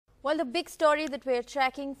Well, the big story that we're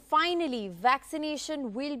tracking, finally,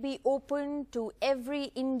 vaccination will be open to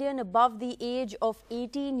every Indian above the age of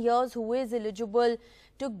 18 years who is eligible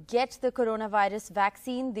to get the coronavirus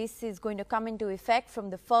vaccine. This is going to come into effect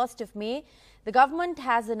from the 1st of May. The government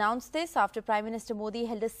has announced this after Prime Minister Modi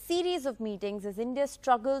held a series of meetings as India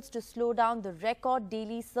struggles to slow down the record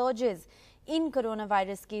daily surges in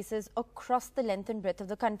coronavirus cases across the length and breadth of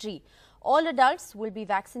the country. All adults will be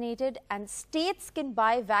vaccinated and states can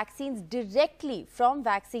buy vaccines directly from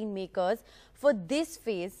vaccine makers for this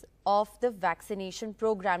phase of the vaccination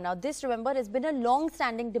program. Now, this, remember, has been a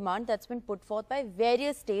long-standing demand that's been put forth by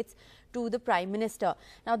various states to the Prime Minister.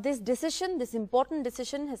 Now, this decision, this important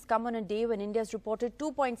decision, has come on a day when India has reported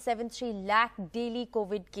 2.73 lakh daily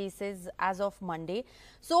COVID cases as of Monday.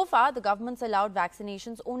 So far, the government's allowed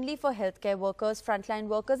vaccinations only for healthcare workers, frontline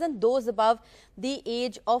workers and those above the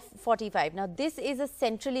age of 45. Now, this is a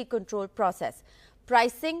centrally controlled process.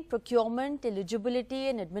 Pricing, procurement, eligibility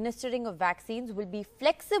and administering of vaccines will be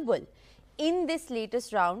flexible in this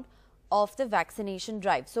latest round of the vaccination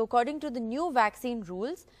drive. So, according to the new vaccine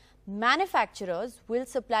rules, manufacturers will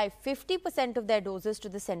supply 50% of their doses to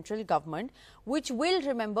the central government, which will,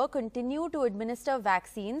 remember, continue to administer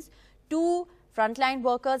vaccines to frontline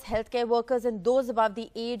workers, healthcare workers and those above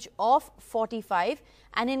the age of 45.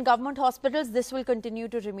 And in government hospitals, this will continue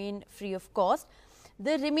to remain free of cost.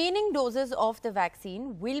 The remaining doses of the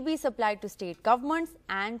vaccine will be supplied to state governments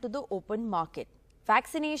and to the open market.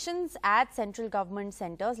 Vaccinations at central government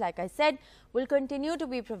centres, like I said, will continue to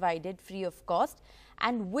be provided free of cost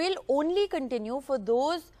and will only continue for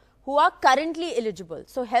those who are currently eligible.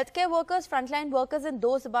 So, healthcare workers, frontline workers and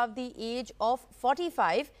those above the age of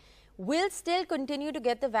 45 will still continue to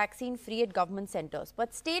get the vaccine free at government centres.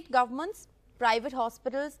 But state governments, private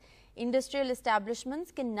hospitals, industrial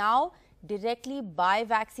establishments can now directly buy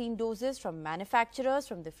vaccine doses from manufacturers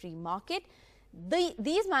from the free market.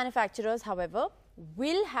 These manufacturers, however,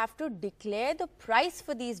 will have to declare the price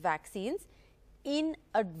for these vaccines in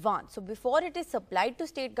advance. So, before it is supplied to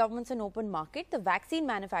state governments and open market, the vaccine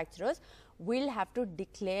manufacturers will have to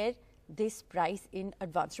declare this price in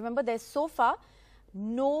advance. Remember, there's so far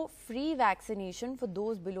no free vaccination for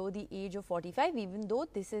those below the age of 45, even though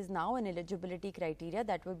this is now an eligibility criteria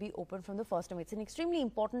that will be open from the 1st of May. It's an extremely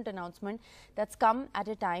important announcement that's come at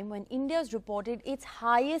a time when India has reported its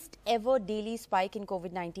highest ever daily spike in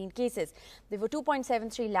COVID-19 cases. There were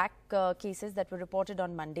 2.73 lakh cases that were reported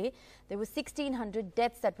on Monday. There were 1,600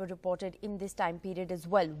 deaths that were reported in this time period as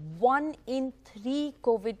well. 1 in 3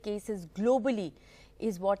 COVID cases globally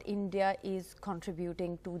is what India is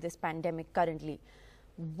contributing to this pandemic currently.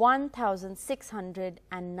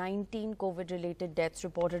 1,619 COVID-related deaths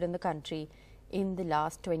reported in the country in the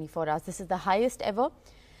last 24 hours. This is the highest ever,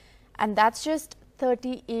 and that's just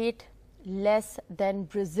 38 less than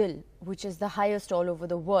Brazil, which is the highest all over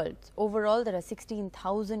the world. Overall, there are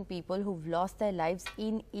 16,000 people who've lost their lives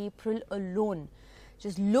in April alone.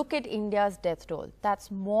 Just look at India's death toll.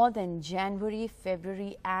 That's more than January,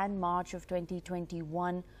 February and March of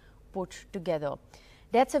 2021 put together.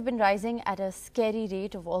 Deaths have been rising at a scary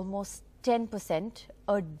rate of almost 10%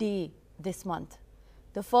 a day this month.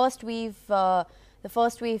 The first wave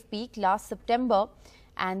peaked last September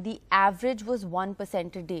and the average was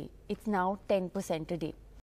 1% a day. It's now 10% a day.